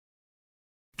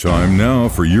Time now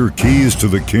for your keys to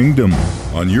the kingdom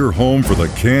on your home for the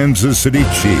Kansas City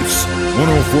Chiefs.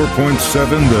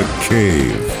 104.7 The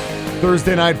Cave.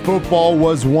 Thursday Night Football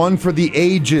was one for the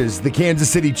ages. The Kansas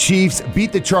City Chiefs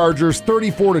beat the Chargers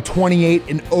 34-28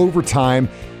 in overtime,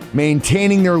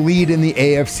 maintaining their lead in the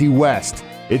AFC West.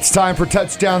 It's time for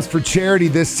touchdowns for charity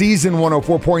this season.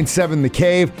 104.7 The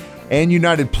Cave and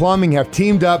United Plumbing have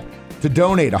teamed up to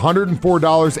donate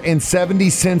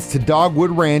 $104.70 to Dogwood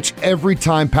Ranch every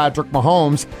time Patrick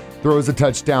Mahomes throws a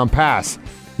touchdown pass.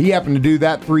 He happened to do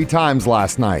that 3 times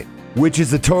last night, which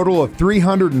is a total of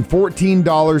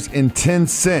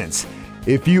 $314.10.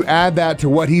 If you add that to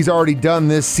what he's already done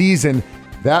this season,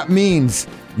 that means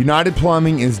United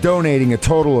Plumbing is donating a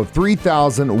total of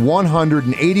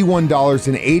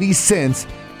 $3,181.80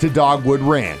 to Dogwood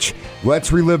Ranch.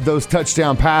 Let's relive those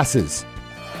touchdown passes.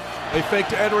 They fake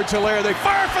to Edwards-Helaire. They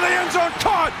fire for the end zone.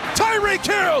 Caught. Tyreek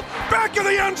Hill. Back of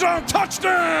the end zone.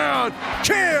 Touchdown.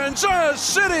 Kansas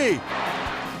City.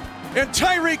 And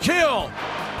Tyreek Hill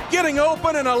getting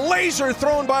open and a laser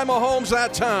thrown by Mahomes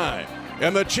that time.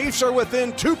 And the Chiefs are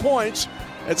within 2 points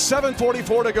at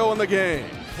 7:44 to go in the game.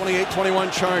 28-21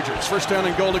 Chargers. First down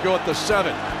and goal to go at the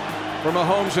 7 for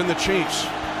Mahomes and the Chiefs.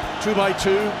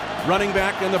 2x2. Running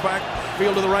back in the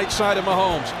backfield to the right side of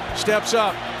Mahomes. Steps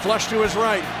up. Flush to his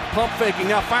right. Pump faking.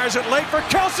 Now fires it late for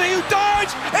Kelsey, who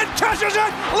dives and catches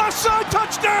it. Left side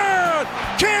touchdown.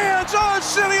 Kansas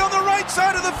City on the right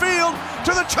side of the field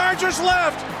to the Chargers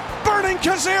left. Burning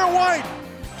Kazir White.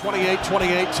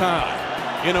 28-28 tie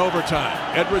in overtime.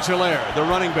 Edwards-Helaire, the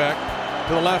running back,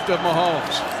 to the left of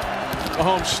Mahomes.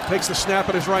 Mahomes takes the snap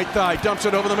at his right thigh, dumps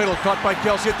it over the middle, caught by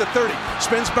Kelsey at the 30,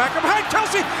 spins back up behind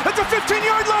Kelsey at the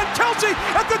 15-yard line. Kelsey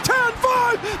at the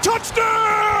 10-5,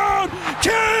 touchdown!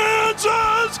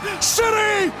 Kansas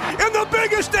City in the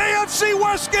biggest AFC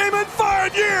West game in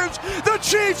 5 years. The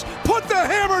Chiefs put the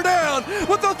hammer down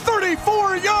with a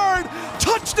 34-yard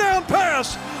touchdown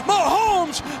pass.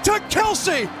 Mahomes to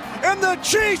Kelsey, and the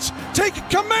Chiefs take a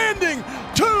commanding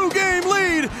 2-game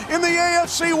lead in the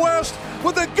AFC West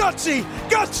with a gutsy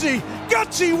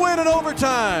win in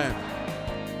overtime.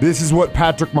 This is what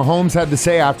Patrick Mahomes had to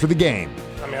say after the game.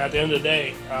 I mean, at the end of the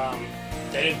day,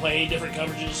 they didn't play any different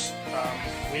coverages.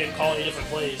 We didn't call any different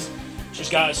plays.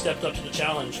 Just guys stepped up to the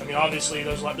challenge. I mean, obviously,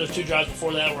 those 2 drives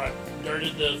before that where I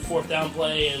dirted the 4th down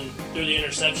play and threw the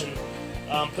interception,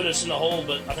 put us in the hole.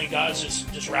 But I think guys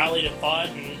just rallied and fought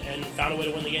and found a way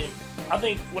to win the game. I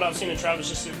think what I've seen in Travis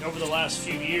just over the last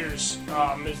few years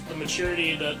is the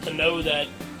maturity to know that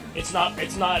it's not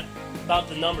about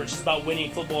the numbers, it's about winning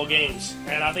football games.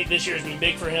 And I think this year has been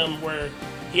big for him, where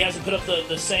he hasn't put up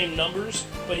the same numbers,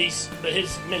 but his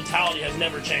mentality has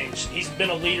never changed. He's been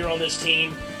a leader on this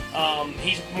team.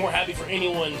 He's more happy for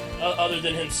anyone other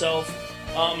than himself.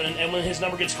 And when his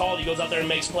number gets called, he goes out there and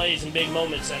makes plays in big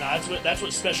moments, and that's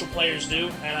what special players do.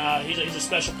 And he's a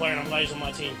special player, and I'm glad he's on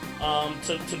my team.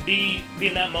 To be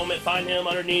in that moment, find him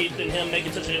underneath, and him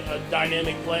making such a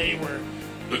dynamic play where,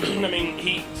 I mean,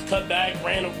 he cut back,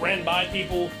 ran by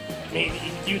people. I mean,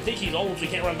 you think he's old, so he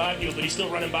can't run by people, but he's still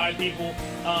running by people.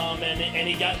 And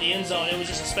he got in the end zone. It was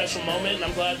just a special moment, and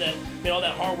I'm glad that all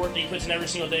that hard work that he puts in every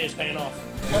single day is paying off.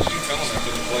 What did you tell him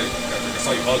after the play? I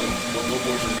saw you hugging.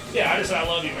 Yeah, I just said I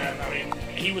love you, man. I mean,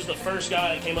 he was the first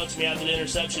guy that came up to me after the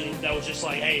interception that was just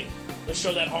like, hey, let's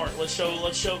show that heart. Let's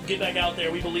show, get back out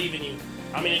there. We believe in you.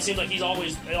 I mean, it seems like he's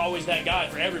always that guy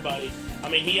for everybody. I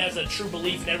mean, he has a true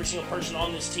belief in every single person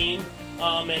on this team,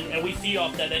 and we feed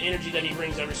off that energy that he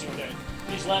brings every single day.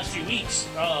 These last few weeks,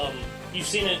 you've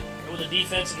seen it with the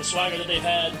defense and the swagger that they've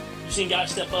had. You've seen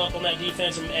guys step up on that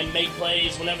defense and make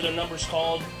plays whenever their number's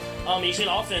called. You've seen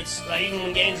offense, even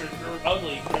when games are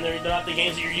ugly and they're not the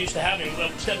games that you're used to having,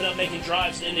 stepping up, making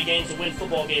drives to end the games to win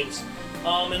football games.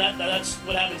 And that's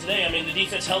what happened today. I mean, the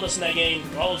defense held us in that game.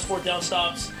 All those 4th down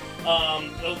stops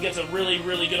against a really,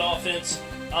 really good offense.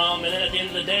 And then at the end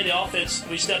of the day, the offense,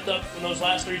 we stepped up in those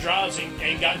last 3 drives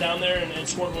and got down there and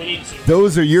scored when we needed to.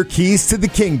 Those are your keys to the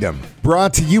kingdom.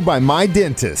 Brought to you by My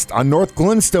Dentist on North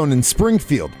Glenstone in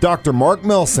Springfield. Dr. Mark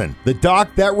Milson, the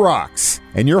doc that rocks.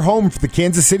 And your home for the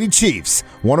Kansas City Chiefs,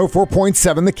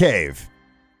 104.7 The Cave.